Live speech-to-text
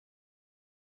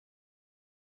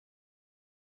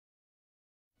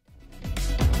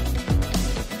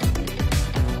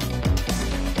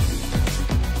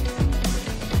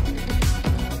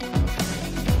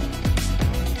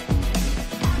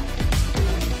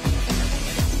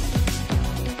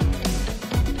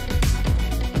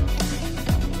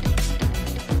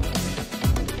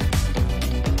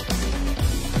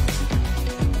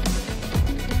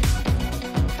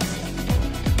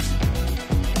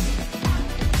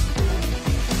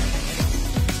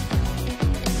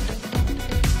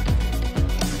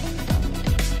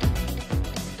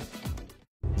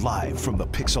Live from the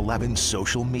Pix 11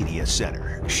 Social Media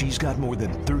Center, she's got more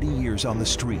than 30 years on the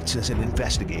streets as an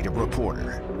investigative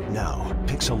reporter. Now,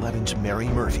 Pix 11's Mary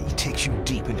Murphy takes you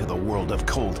deep into the world of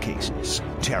cold cases,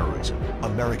 terrorism,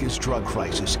 America's drug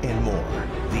crisis, and more.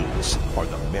 These are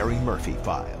the Mary Murphy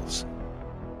Files.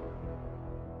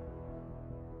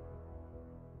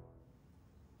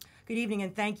 Good evening,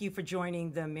 and thank you for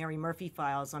joining the Mary Murphy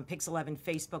Files on Pix 11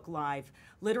 Facebook Live.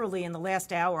 Literally, in the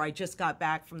last hour, I just got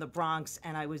back from the Bronx,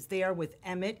 and I was there with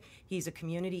Emmett. He's a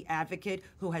community advocate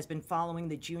who has been following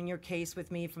the Junior case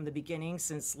with me from the beginning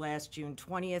since last June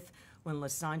 20th, when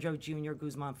Lissandro Jr.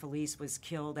 Guzman Feliz was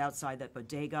killed outside that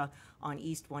bodega on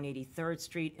East 183rd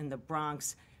Street in the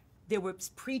Bronx. There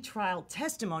was pre-trial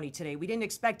testimony today. We didn't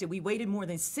expect it. We waited more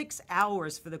than 6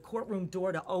 hours for the courtroom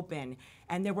door to open,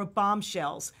 and there were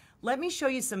bombshells. Let me show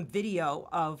you some video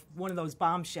of one of those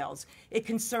bombshells. It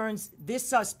concerns this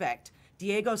suspect,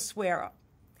 Diego Suero.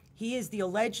 He is the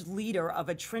alleged leader of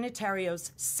a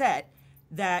Trinitarios set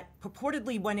that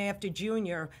purportedly went after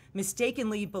Junior,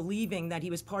 mistakenly believing that he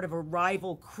was part of a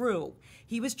rival crew.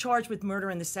 He was charged with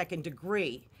murder in the second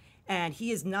degree, and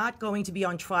he is not going to be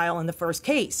on trial in the first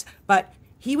case. But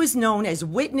he was known as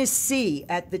Witness C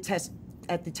at the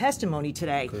testimony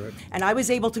today. Correct. And I was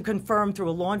able to confirm through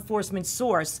a law enforcement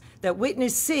source that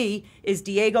Witness C is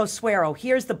Diego Suero.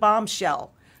 Here's the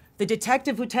bombshell. The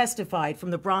detective who testified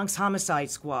from the Bronx Homicide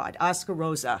Squad, Oscar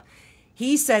Rosa,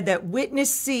 he said that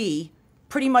Witness C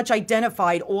pretty much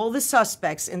identified all the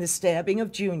suspects in the stabbing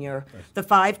of Junior, the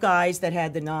 5 guys that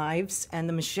had the knives and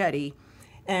the machete.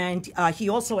 And he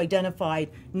also identified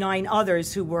 9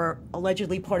 others who were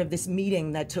allegedly part of this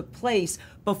meeting that took place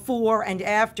before and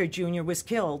after Junior was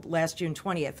killed last June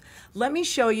 20th. Let me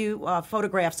show you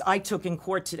photographs I took in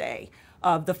court today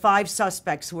of the 5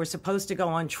 suspects who were supposed to go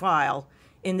on trial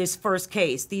in this first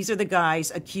case. These are the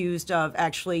guys accused of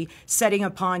actually setting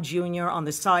upon Junior on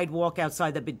the sidewalk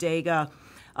outside the bodega.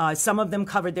 Some of them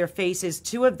covered their faces.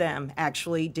 2 of them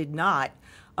actually did not.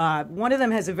 One of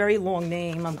them has a very long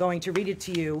name. I'm going to read it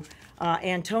to you.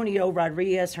 Antonio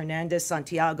Rodriguez Hernandez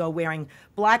Santiago, wearing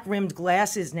black-rimmed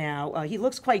glasses now. He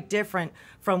looks quite different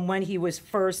from when he was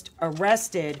first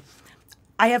arrested.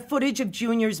 I have footage of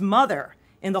Junior's mother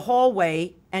in the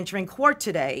hallway entering court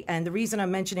today, and the reason I'm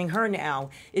mentioning her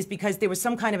now is because there was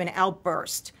some kind of an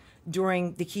outburst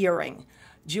during the hearing.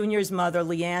 Junior's mother,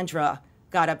 Leandra,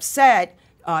 got upset.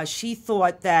 She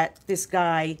thought that this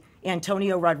guy,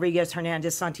 Antonio Rodriguez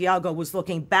Hernandez Santiago, was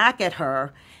looking back at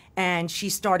her, and she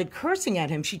started cursing at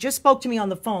him. She just spoke to me on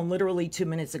the phone literally 2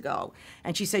 minutes ago,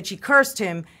 and she said she cursed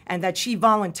him and that she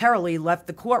voluntarily left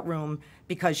the courtroom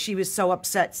because she was so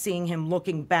upset seeing him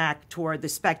looking back toward the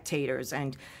spectators.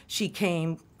 And she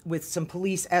came with some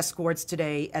police escorts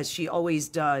today, as she always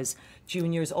does.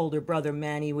 Junior's older brother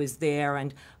Manny was there,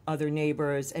 and other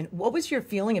neighbors. And what was your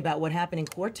feeling about what happened in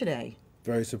court today?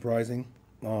 Very surprising.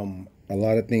 A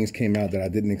lot of things came out that I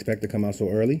didn't expect to come out so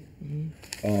early.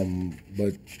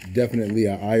 But definitely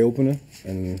an eye-opener,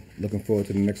 and looking forward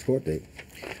to the next court date.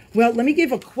 Well, let me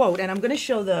give a quote, and I'm going to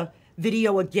show the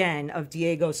video again of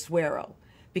Diego Suero,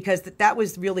 because that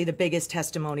was really the biggest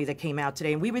testimony that came out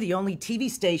today. And we were the only TV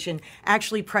station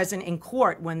actually present in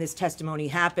court when this testimony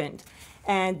happened.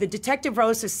 And the Detective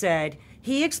Rosa said,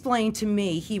 he explained to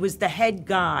me he was the head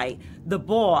guy, the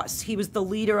boss. He was the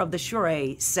leader of the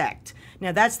Suero sect.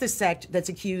 Now, that's the sect that's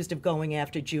accused of going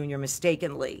after Junior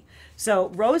mistakenly. So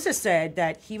Rosa said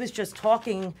that he was just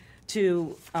talking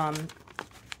to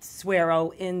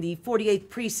Suero in the 48th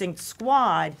Precinct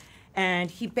squad, and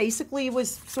he basically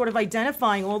was sort of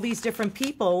identifying all these different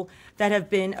people that have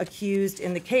been accused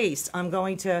in the case. I'm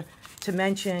going to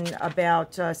mention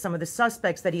about some of the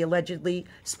suspects that he allegedly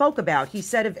spoke about. He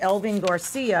said of Elvin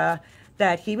Garcia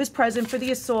that he was present for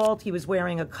the assault. He was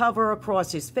wearing a cover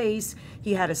across his face.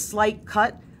 He had a slight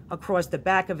cut across the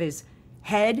back of his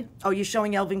head. Oh, you're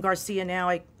showing Elvin Garcia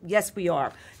now? Yes, we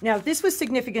are. Now, this was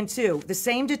significant, too. The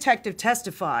same detective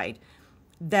testified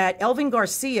that Elvin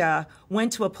Garcia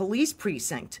went to a police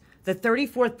precinct, the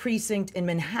 34th Precinct in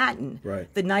Manhattan,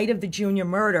 right, the night of the Junior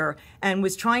murder, and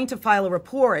was trying to file a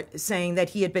report saying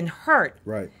that he had been hurt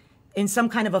right in some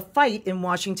kind of a fight in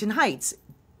Washington Heights,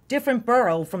 different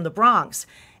borough from the Bronx.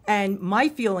 And my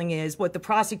feeling is what the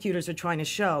prosecutors are trying to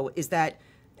show is that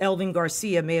Elvin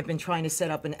Garcia may have been trying to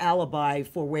set up an alibi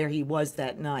for where he was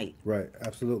that night. Right,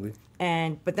 absolutely.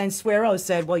 But then Suero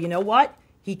said, well, you know what?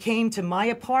 He came to my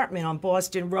apartment on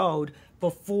Boston Road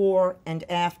before and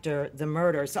after the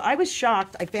murder. So I was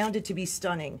shocked. I found it to be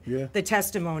stunning, the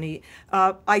testimony.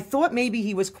 I thought maybe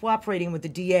he was cooperating with the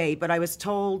DA, but I was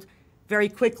told very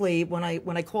quickly when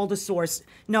I called a source,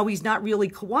 no, he's not really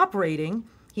cooperating.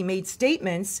 He made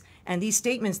statements, and these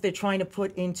statements they're trying to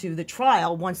put into the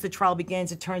trial. Once the trial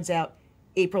begins, it turns out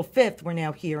April 5th, we're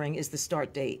now hearing, is the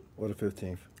start date. Or the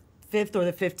 15th. 5th or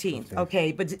the 15th.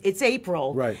 Okay, but it's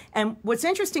April. Right. And what's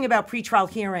interesting about pretrial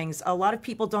hearings, a lot of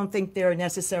people don't think they're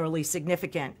necessarily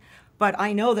significant. But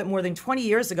I know that more than 20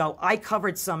 years ago, I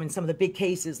covered some in some of the big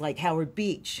cases like Howard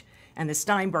Beach and the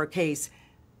Steinberg case.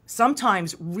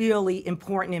 Sometimes really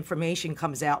important information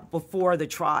comes out before the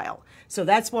trial. So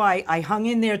that's why I hung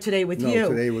in there today with you.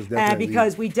 Today was definitely...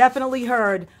 because we definitely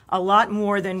heard a lot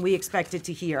more than we expected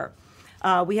to hear.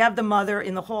 We have the mother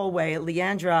in the hallway,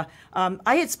 Leandra.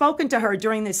 I had spoken to her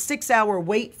during this 6-hour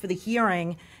wait for the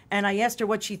hearing, and I asked her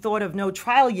what she thought of no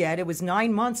trial yet. It was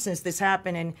 9 months since this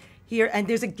happened, and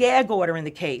there's a gag order in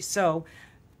the case. So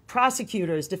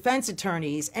prosecutors, defense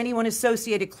attorneys, anyone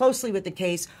associated closely with the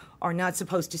case are not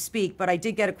supposed to speak. But I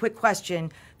did get a quick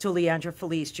question to Leandra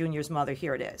Felice, Jr.'s mother.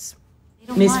 Here it is.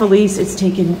 Ms. Felice, it's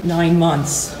taken 9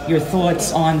 months. Your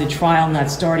thoughts on the trial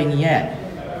not starting yet?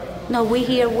 No, we're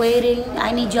here waiting.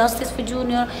 I need justice for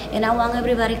Junior, and I want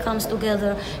everybody comes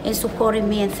together and supporting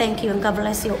me. And thank you, and God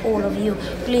bless you, all of you.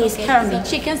 Please hear me.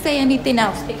 She can't say anything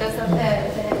else because of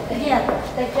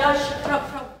the judge.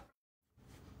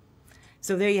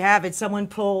 So there you have it. Someone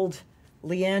pulled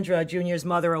Leandra Jr.'s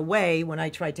mother away when I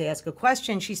tried to ask a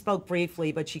question. She spoke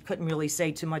briefly, but she couldn't really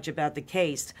say too much about the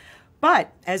case.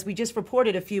 But as we just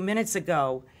reported a few minutes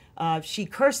ago, she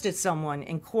cursed at someone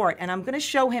in court, and I'm going to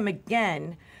show him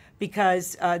again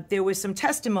because there was some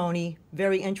testimony,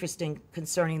 very interesting,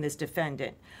 concerning this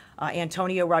defendant,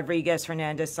 Antonio Rodriguez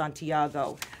Hernandez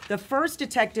Santiago. The first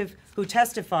detective who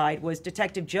testified was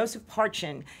Detective Joseph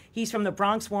Parchin. He's from the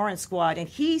Bronx Warrant Squad, and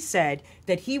he said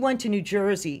that he went to New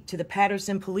Jersey to the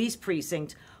Patterson Police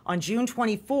Precinct on June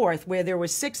 24th, where there were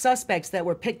 6 suspects that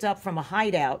were picked up from a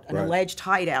hideout, an alleged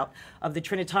hideout of the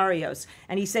Trinitarios.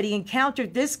 And he said he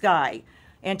encountered this guy,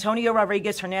 Antonio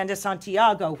Rodriguez Hernandez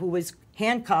Santiago, who was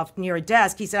handcuffed near a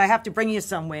desk. He said, I have to bring you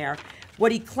somewhere.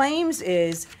 What he claims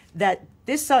is that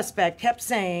this suspect kept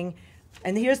saying,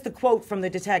 and here's the quote from the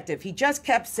detective, he just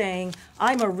kept saying,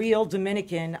 I'm a real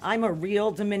Dominican, I'm a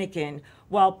real Dominican,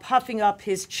 while puffing up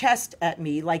his chest at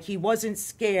me like he wasn't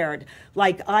scared,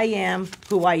 like I am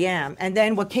who I am. And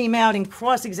then what came out in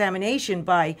cross-examination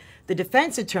by the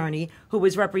defense attorney who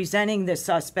was representing the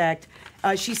suspect,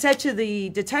 she said to the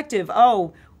detective,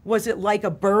 oh, was it like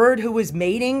a bird who was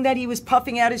mating that he was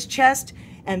puffing out his chest?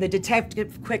 And the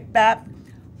detective quick back,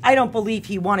 I don't believe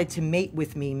he wanted to mate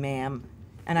with me, ma'am.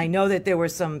 And I know that there were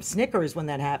some snickers when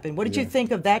that happened. What did you think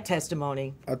of that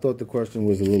testimony? I thought the question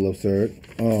was a little absurd.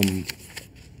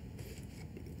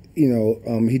 He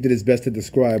did his best to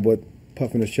describe what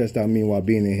puffing his chest out mean while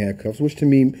being in handcuffs, which to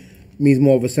me means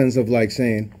more of a sense of like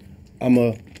saying, I'm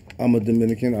a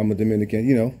Dominican,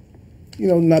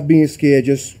 not being scared,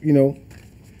 just, I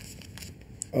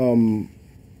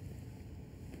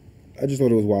just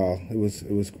thought it was wild. It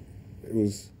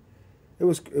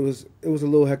was a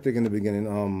little hectic in the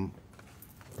beginning.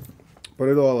 But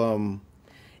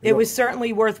it was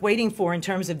certainly worth waiting for in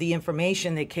terms of the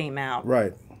information that came out.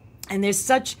 Right. And there's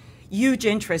such huge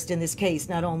interest in this case,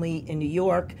 not only in New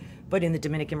York, but in the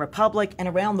Dominican Republic and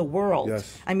around the world.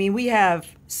 Yes. I mean, we have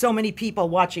so many people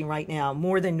watching right now,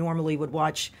 more than normally would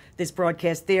watch this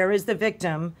broadcast. There is the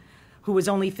victim, who was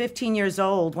only 15 years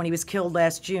old when he was killed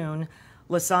last June,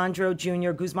 Lissandro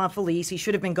Jr. Guzman Feliz. He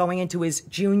should have been going into his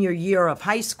junior year of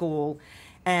high school.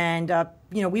 And,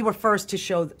 we were first to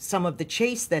show some of the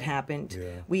chase that happened.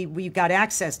 Yeah. We got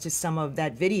access to some of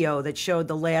that video that showed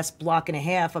the last block and a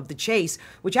half of the chase,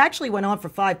 which actually went on for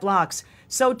 5 blocks.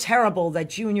 So terrible that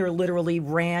Junior literally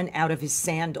ran out of his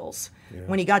sandals. Yeah.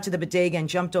 When he got to the bodega and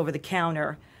jumped over the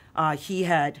counter, he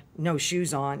had no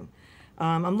shoes on.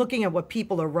 I'm looking at what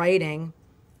people are writing,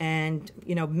 and,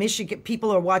 Michigan,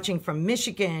 people are watching from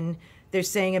Michigan. They're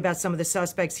saying about some of the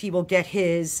suspects, he will get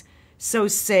his. So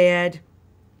sad.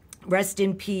 Rest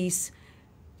in peace.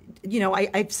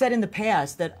 I've said in the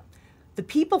past that the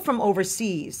people from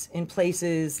overseas in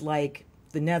places like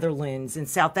the Netherlands and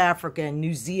South Africa and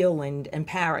New Zealand and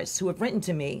Paris who have written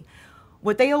to me,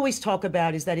 what they always talk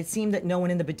about is that it seemed that no one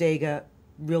in the bodega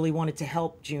really wanted to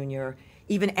help Junior,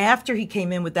 even after he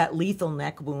came in with that lethal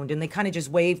neck wound, and they kind of just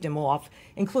waved him off,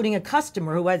 including a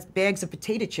customer who has bags of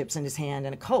potato chips in his hand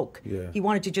and a Coke. Yeah. He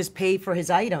wanted to just pay for his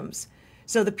items.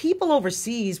 So the people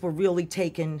overseas were really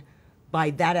taken by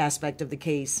that aspect of the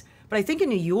case. But I think in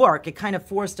New York, it kind of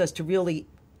forced us to really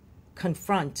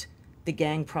confront the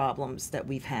gang problems that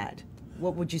we've had.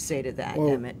 What would you say to that,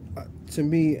 Emmett? To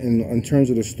me, in terms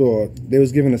of the store, they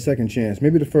was given a second chance.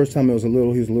 Maybe the first time he was a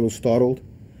little startled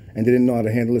and didn't know how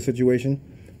to handle the situation.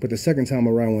 But the second time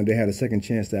around, when they had a second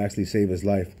chance to actually save his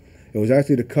life, it was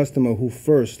actually the customer who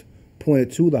first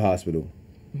pointed to the hospital.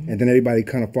 And then everybody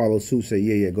kind of followed suit, say,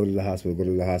 yeah, go to the hospital, go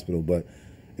to the hospital. But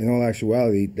in all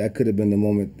actuality, that could have been the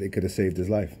moment they could have saved his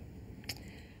life.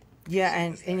 Yeah,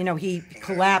 and you know, he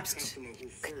collapsed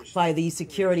by the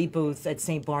security booth at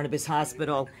St. Barnabas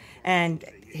Hospital. And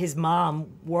his mom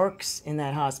works in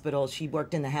that hospital. She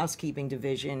worked in the housekeeping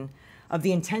division of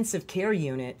the intensive care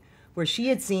unit, where she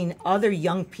had seen other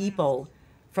young people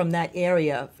from that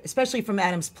area, especially from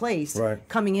Adams Place, right,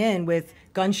 coming in with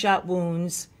gunshot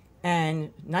wounds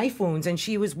and knife wounds. And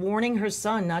she was warning her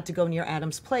son not to go near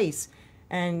Adams Place.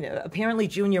 And apparently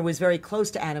Junior was very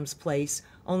close to Adams Place,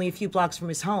 only a few blocks from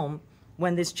his home,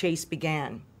 when this chase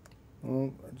began.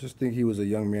 Well, I just think he was a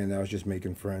young man that was just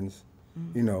making friends.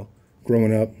 You know,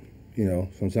 growing up, you know,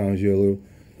 sometimes you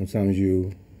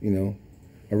know,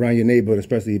 around your neighborhood,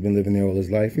 especially you've been living there all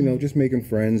his life, you know, just making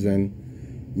friends and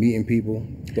meeting people.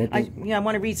 I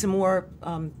want to read some more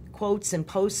quotes and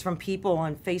posts from people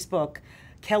on Facebook.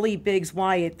 Kelly Biggs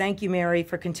Wyatt, thank you, Mary,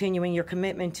 for continuing your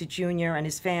commitment to Junior and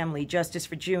his family. Justice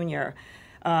for Junior.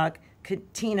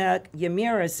 Katina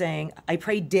Yamira saying, I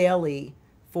pray daily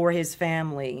for his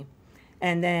family.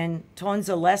 And then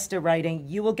Tonza Lester writing,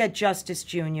 you will get justice,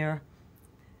 Junior.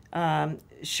 Sharada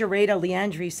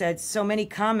Leandri said, so many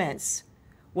comments.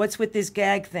 What's with this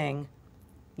gag thing?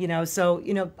 You know, so,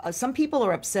 you know, some people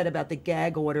are upset about the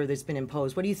gag order that's been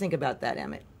imposed. What do you think about that,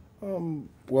 Emmett?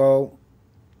 Well,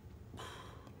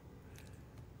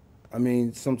 I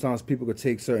mean, sometimes people could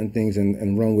take certain things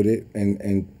and run with it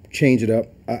and change it up.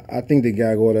 I think the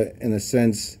gag order, in a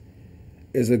sense,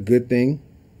 is a good thing.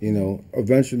 You know,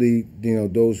 eventually, you know,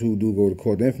 those who do go to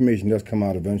court, the information does come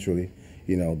out eventually.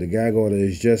 You know, the gag order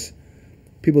is just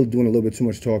people doing a little bit too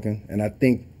much talking. And I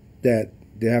think that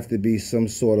there have to be some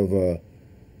sort of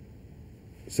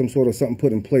something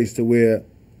put in place to where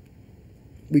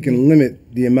we can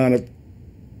limit the amount of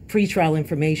pretrial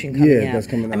information coming out. That's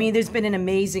coming out. I mean, there's been an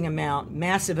amazing amount,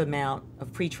 massive amount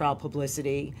of pretrial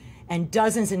publicity and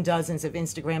dozens of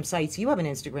Instagram sites. You have an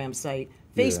Instagram site,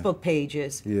 Facebook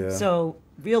pages. Yeah. So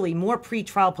really more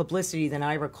pretrial publicity than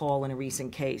I recall in a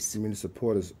recent case. I mean, the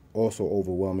support is also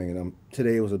overwhelming. And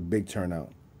today was a big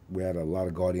turnout. We had a lot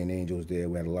of guardian angels there.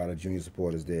 We had a lot of junior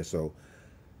supporters there. So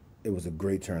it was a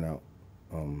great turnout.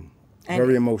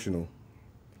 Very emotional.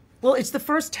 Well, it's the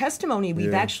first testimony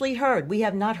we've actually heard. We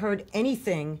have not heard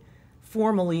anything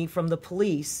formally from the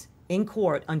police in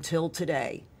court until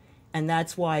today. And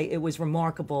that's why it was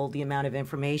remarkable, the amount of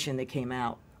information that came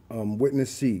out.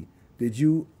 Witness C, did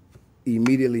you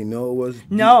immediately know it was?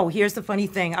 No, here's the funny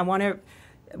thing.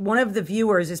 One of the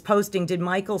viewers is posting, did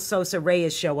Michael Sosa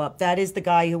Reyes show up? That is the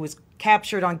guy who was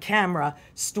captured on camera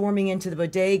storming into the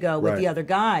bodega with the other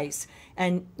guys.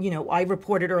 And, you know, I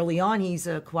reported early on he's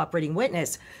a cooperating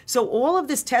witness. So all of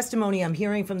this testimony I'm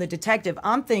hearing from the detective,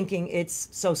 I'm thinking it's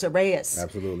Sosa Reyes.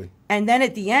 Absolutely. And then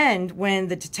at the end, when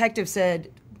the detective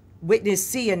said, Witness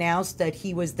C announced that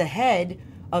he was the head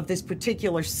of this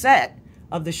particular set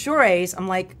of the Sueros, I'm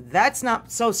like, that's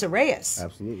not Sosa Reyes.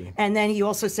 Absolutely. And then he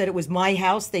also said it was my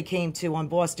house they came to on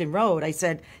Boston Road. I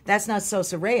said, that's not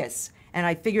Sosa Reyes. And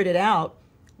I figured it out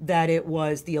that it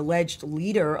was the alleged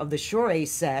leader of the Suero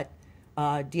set,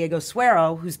 Diego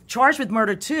Suero, who's charged with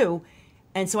murder too.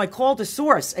 And so I called a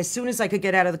source as soon as I could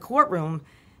get out of the courtroom,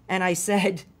 and I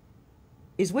said,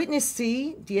 is Witness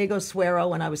C Diego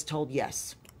Suero? And I was told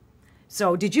yes.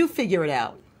 So did you figure it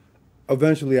out?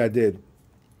 Eventually I did.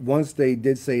 Once they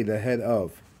did say the head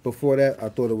of, before that I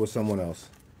thought it was someone else.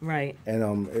 Right.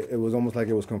 And it was almost like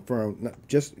it was confirmed, not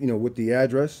just, you know, with the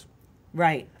address.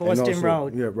 Right, Boston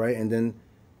Road. Yeah, right. And then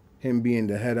him being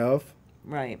the head of,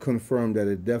 confirmed that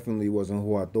it definitely wasn't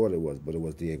who I thought it was, but it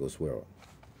was Diego Suero.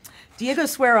 Diego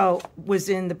Suero was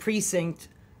in the precinct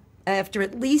after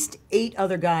at least 8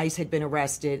 other guys had been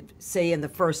arrested, say in the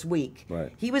first week.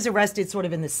 Right. He was arrested sort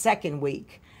of in the second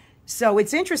week. So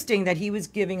it's interesting that he was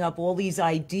giving up all these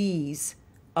IDs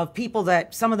of people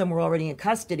that some of them were already in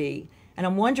custody. And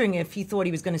I'm wondering if he thought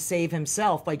he was going to save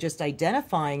himself by just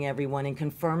identifying everyone and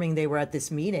confirming they were at this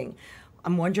meeting.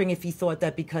 I'm wondering if he thought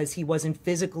that because he wasn't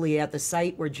physically at the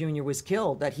site where Junior was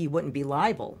killed, that he wouldn't be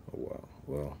liable. Oh, wow.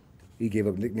 Well, he gave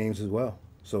up nicknames as well.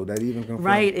 So that even confirmed.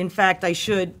 Right. In fact, I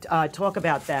should talk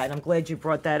about that. I'm glad you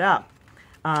brought that up.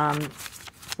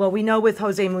 Well, we know with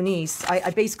Jose Muniz,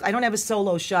 I don't have a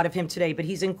solo shot of him today, but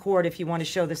he's in court if you want to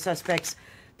show the suspect's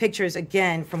pictures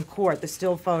again from court, the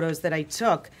still photos that I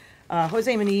took.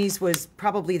 Jose Muniz was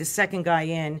probably the second guy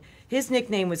in. His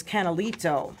nickname was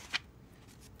Canalito.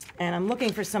 And I'm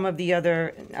looking for some of the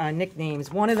other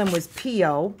nicknames. One of them was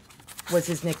Pio, was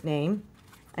his nickname.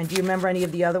 And do you remember any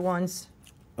of the other ones?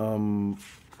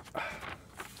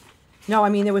 No, I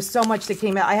mean, there was so much that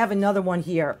came out. I have another one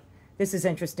here. This is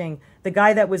interesting. The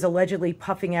guy that was allegedly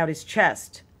puffing out his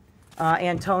chest,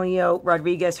 Antonio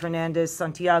Rodriguez Hernandez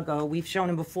Santiago. We've shown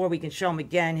him before. We can show him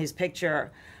again, his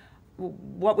picture.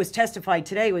 What was testified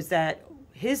today was that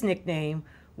his nickname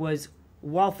was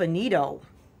Walfanito.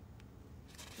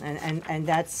 And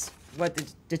that's what the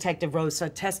Detective Rosa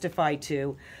testified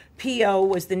to. Pio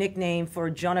was the nickname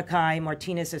for Jonakai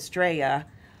Martinez Estrella.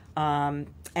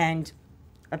 And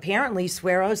apparently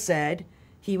Suero said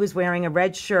he was wearing a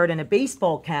red shirt and a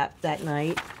baseball cap that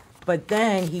night, but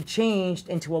then he changed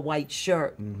into a white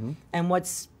shirt. And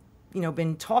what's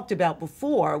been talked about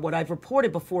before, what I've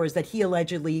reported before, is that he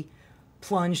allegedly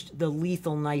plunged the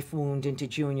lethal knife wound into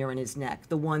Junior in his neck,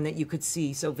 the one that you could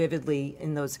see so vividly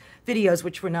in those videos,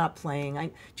 which we're not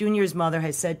playing. Junior's mother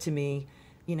has said to me,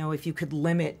 if you could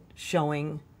limit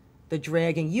showing the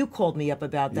dragging. You called me up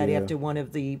about that after one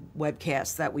of the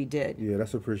webcasts that we did. Yeah,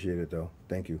 that's appreciated, though.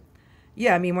 Thank you.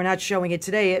 Yeah, I mean, we're not showing it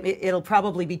today. It'll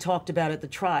probably be talked about at the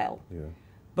trial. Yeah.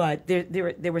 But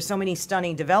there were so many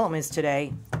stunning developments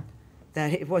today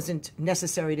that it wasn't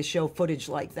necessary to show footage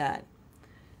like that.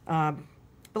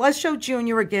 But let's show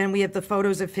Junior again. We have the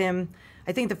photos of him.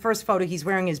 I think the first photo, he's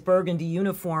wearing his burgundy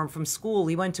uniform from school.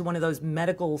 He went to one of those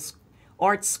medical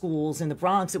art schools in the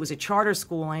Bronx. It was a charter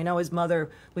school. I know his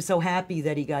mother was so happy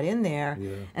that he got in there.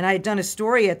 Yeah. And I had done a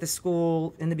story at the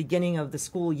school in the beginning of the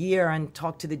school year and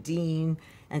talked to the dean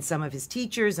and some of his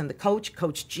teachers and the coach,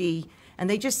 Coach G. And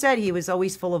they just said he was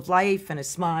always full of life and a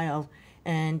smile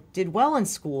and did well in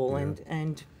school.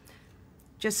 And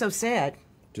just so sad.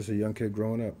 Just a young kid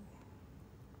growing up.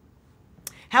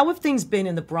 How have things been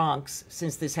in the Bronx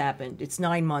since this happened? It's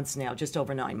 9 months now, just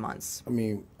over 9 months. I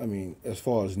mean, as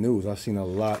far as news, I've seen a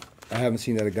lot. I haven't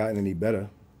seen that it gotten any better,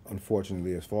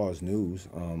 unfortunately, as far as news.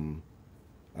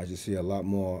 I just see a lot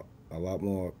more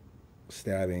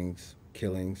stabbings,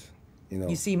 killings.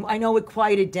 You see, I know it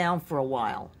quieted down for a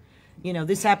while.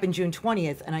 This happened June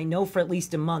 20th, and I know for at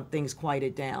least a month things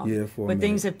quieted down. Yeah, but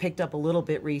things have picked up a little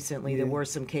bit recently. Yeah. There were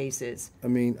some cases. I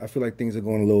mean, I feel like things are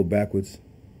going a little backwards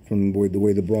from the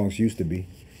way the Bronx used to be,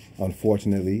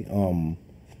 unfortunately.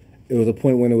 It was a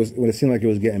point when it seemed like it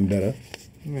was getting better.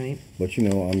 Right. But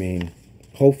I mean,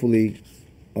 hopefully,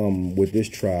 with this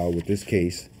trial, with this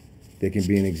case, there can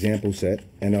be an example set,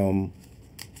 and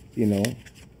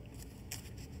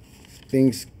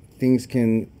things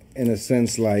can, in a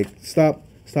sense, like stop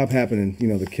happening.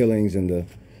 The killings and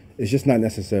it's just not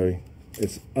necessary.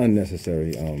 It's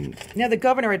unnecessary. Now, the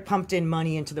governor had pumped in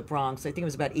money into the Bronx. I think it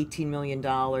was about $18 million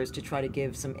to try to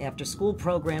give some after-school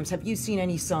programs. Have you seen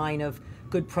any sign of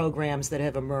good programs that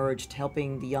have emerged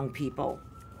helping the young people?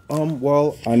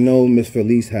 Well, I know Miss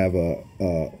Felice have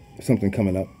something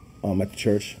coming up at the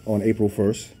church on April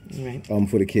 1st, right.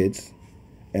 For the kids.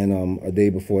 And a day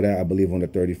before that, I believe on the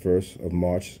 31st of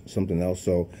March, something else.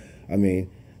 So, I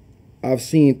mean, I've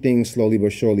seen things slowly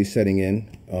but surely setting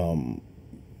in.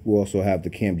 We also have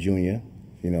the Camp Junior,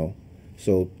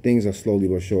 so things are slowly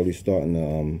but surely starting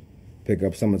to pick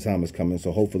up. Summertime is coming,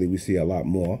 so hopefully we see a lot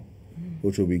more,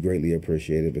 which will be greatly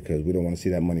appreciated because we don't want to see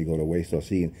that money go to waste or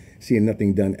seeing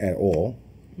nothing done at all.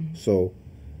 So,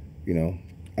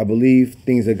 I believe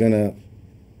things are gonna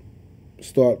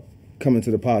start coming to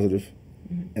the positive,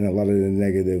 and a lot of the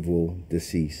negative will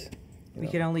decease. We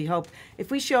can only hope.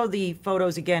 If we show the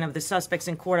photos again of the suspects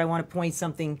in court, I want to point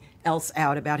something else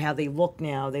out about how they look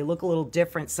now. They look a little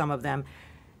different, some of them.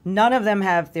 None of them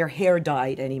have their hair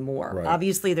dyed anymore. Right.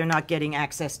 Obviously, they're not getting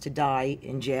access to dye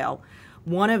in jail.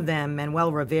 One of them,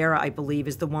 Manuel Rivera, I believe,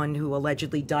 is the one who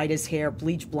allegedly dyed his hair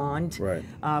bleach blonde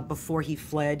before he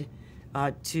fled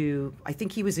to, I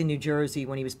think he was in New Jersey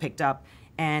when he was picked up.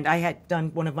 And I had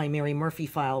done one of my Mary Murphy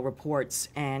file reports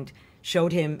and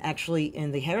showed him actually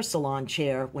in the hair salon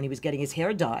chair when he was getting his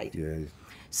hair dyed. Yeah.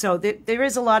 So there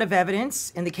is a lot of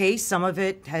evidence in the case. Some of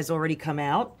it has already come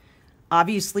out.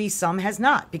 Obviously, some has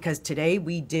not, because today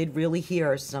we did really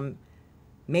hear some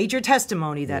major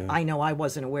testimony that I know I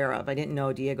wasn't aware of. I didn't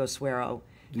know Diego Suero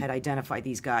had identified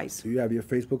these guys. Do you have your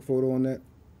Facebook photo on that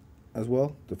as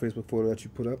well? The Facebook photo that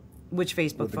you put up? Which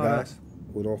Facebook with the photo? guys?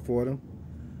 With all four of them?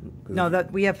 No,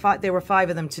 that we have there were 5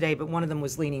 of them today, but one of them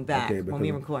was leaning back when we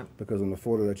record. Because on the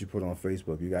photo that you put on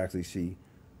Facebook, you can actually see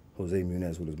Jose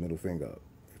Munez with his middle finger up.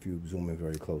 If you zoom in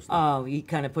very closely. Oh, he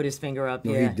kind of put his finger up.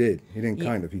 No, yeah. he did. He didn't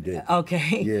kind of. He did.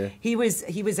 Okay. Yeah. He was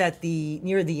at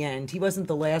near the end. He wasn't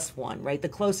the last one, right? The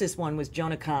closest one was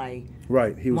Jonakai.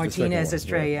 Right. He was Martinez the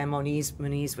second one. Estrella, and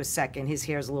Moniz was second. His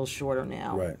hair's a little shorter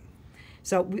now. Right.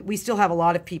 So we still have a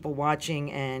lot of people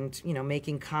watching and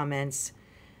making comments.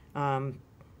 The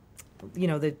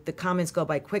comments go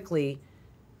by quickly.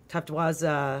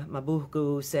 Taftwaza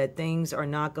Mabuku said things are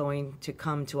not going to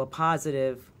come to a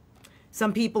positive.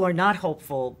 Some people are not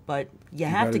hopeful, but you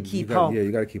have to keep hope. Yeah,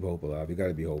 you got to keep hope alive. You got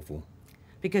to be hopeful.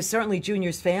 Because certainly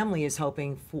Junior's family is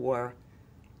hoping for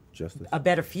Justice. a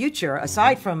better future.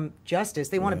 Aside from justice,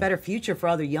 they want a better future for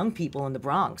other young people in the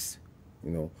Bronx.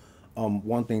 You know,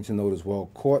 one thing to note as well,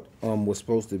 court was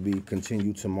supposed to be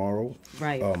continued tomorrow.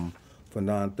 Right. For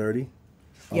 9:30.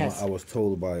 Yes. I was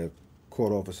told by a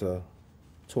court officer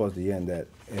towards the end that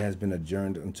it has been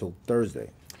adjourned until Thursday.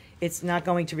 It's not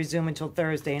going to resume until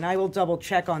Thursday, and I will double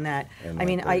check on that. And I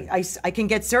mean, I can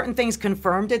get certain things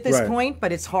confirmed at this Right. point,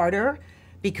 but it's harder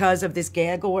because of this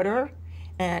gag order.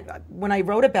 And when I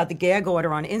wrote about the gag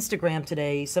order on Instagram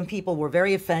today, some people were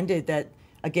very offended that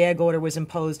a gag order was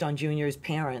imposed on Junior's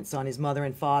parents, on his mother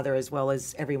and father, as well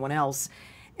as everyone else.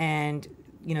 And,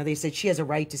 you know, they said she has a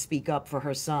right to speak up for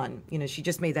her son. You know, she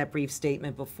just made that brief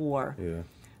statement before. Yeah.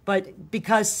 But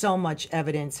because so much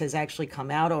evidence has actually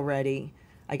come out already,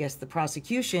 I guess the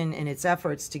prosecution, in its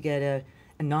efforts to get a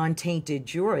non-tainted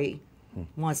jury,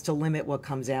 wants to limit what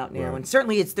comes out now. Right. And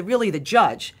certainly it's really the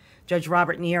judge. Judge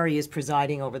Robert Neary is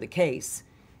presiding over the case.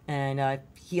 And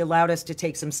he allowed us to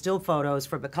take some still photos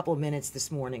for a couple of minutes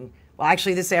this morning. Well,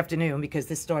 actually this afternoon, because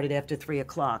this started after 3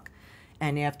 o'clock.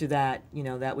 And after that, you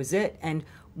know, that was it. And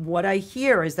what I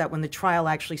hear is that when the trial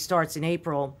actually starts in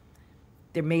April,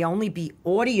 there may only be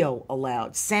audio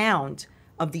allowed, sound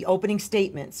of the opening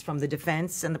statements from the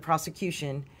defense and the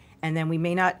prosecution, and then we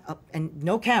may not, and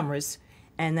no cameras,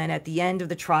 and then at the end of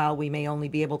the trial, we may only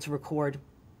be able to record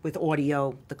with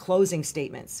audio the closing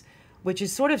statements, which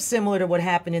is sort of similar to what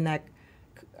happened in that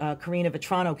Karina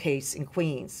Vetrano case in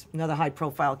Queens, another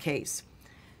high-profile case.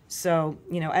 So,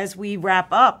 you know, as we wrap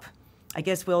up, I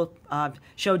guess we'll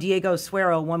show Diego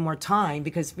Suero one more time,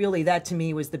 because really that to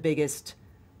me was the biggest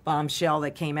bombshell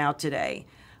that came out today.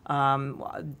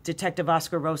 Detective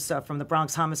Oscar Rosa from the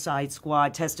Bronx Homicide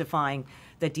Squad testifying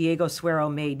that Diego Suero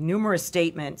made numerous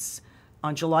statements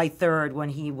on July 3rd when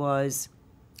he was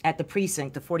at the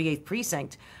precinct, the 48th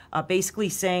precinct, basically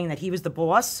saying that he was the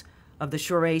boss of the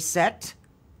Suero set,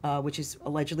 which is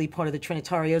allegedly part of the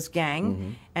Trinitarios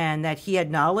gang, and that he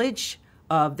had knowledge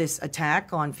of this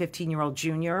attack on 15-year-old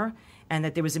Junior, and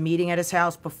that there was a meeting at his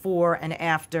house before and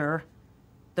after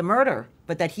the murder,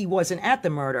 but that he wasn't at the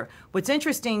murder. What's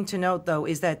interesting to note, though,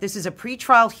 is that this is a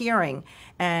pretrial hearing,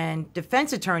 and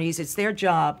defense attorneys, it's their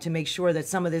job to make sure that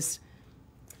some of this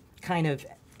kind of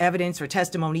evidence or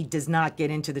testimony does not get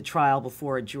into the trial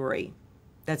before a jury.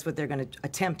 That's what they're going to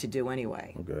attempt to do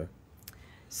anyway. Okay.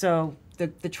 So the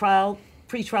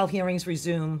pretrial hearings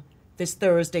resume this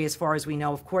Thursday, as far as we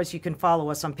know. Of course, you can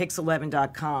follow us on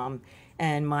pix11.com,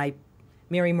 and my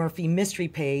Mary Murphy mystery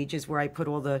page is where I put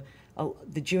all the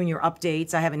Junior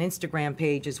updates. I have an Instagram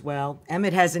page as well.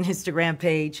 Emmett has an Instagram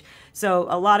page. So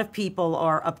a lot of people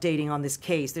are updating on this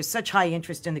case. There's such high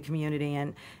interest in the community,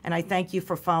 and I thank you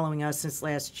for following us since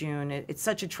last June. It's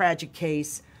such a tragic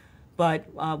case, but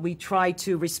we try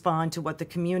to respond to what the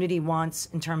community wants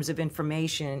in terms of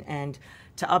information and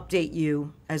to update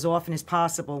you as often as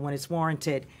possible when it's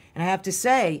warranted. And I have to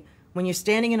say, when you're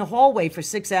standing in a hallway for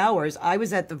 6 hours, I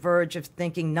was at the verge of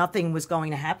thinking nothing was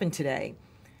going to happen today.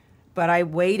 But I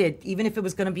waited, even if it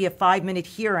was going to be a 5-minute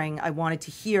hearing, I wanted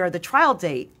to hear the trial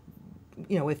date,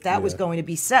 you know, if that was going to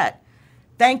be set.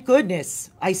 Thank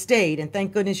goodness I stayed, and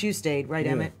thank goodness you stayed, right,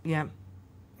 Emmett? Yeah.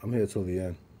 I'm here till the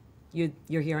end.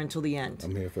 You're here until the end.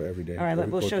 I'm here for every day. All right,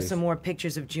 we'll show some more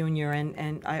pictures of Junior,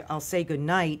 and I'll say good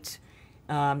night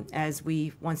as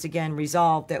we once again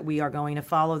resolve that we are going to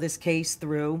follow this case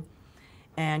through.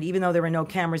 And even though there are no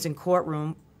cameras in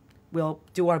courtroom, we'll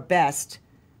do our best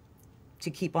to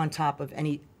keep on top of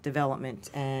any development,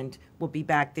 and we'll be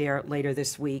back there later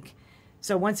this week.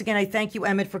 So once again, I thank you,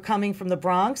 Emmett, for coming from the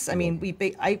Bronx. I mean,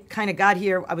 I kind of got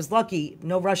here, I was lucky,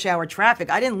 no rush hour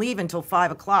traffic. I didn't leave until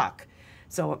 5 o'clock.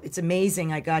 So it's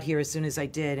amazing I got here as soon as I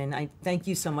did, and I thank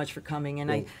you so much for coming,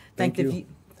 and I thank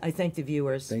the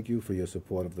viewers. Thank you for your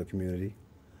support of the community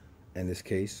and this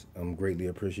case. I'm greatly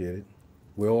appreciated.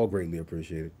 We're all greatly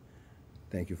appreciated.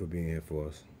 Thank you for being here for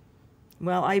us.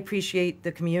 Well, I appreciate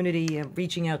the community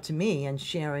reaching out to me and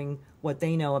sharing what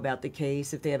they know about the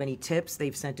case. If they have any tips,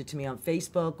 they've sent it to me on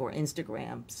Facebook or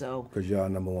Instagram. So, because you're our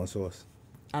 #1 source.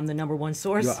 I'm the #1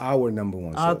 source? You're our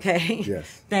 #1 source. Okay.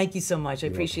 Yes. Thank you so much. I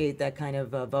appreciate that kind of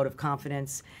vote of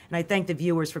confidence. And I thank the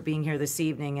viewers for being here this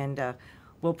evening. And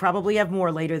we'll probably have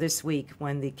more later this week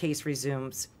when the case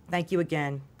resumes. Thank you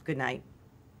again. Good night.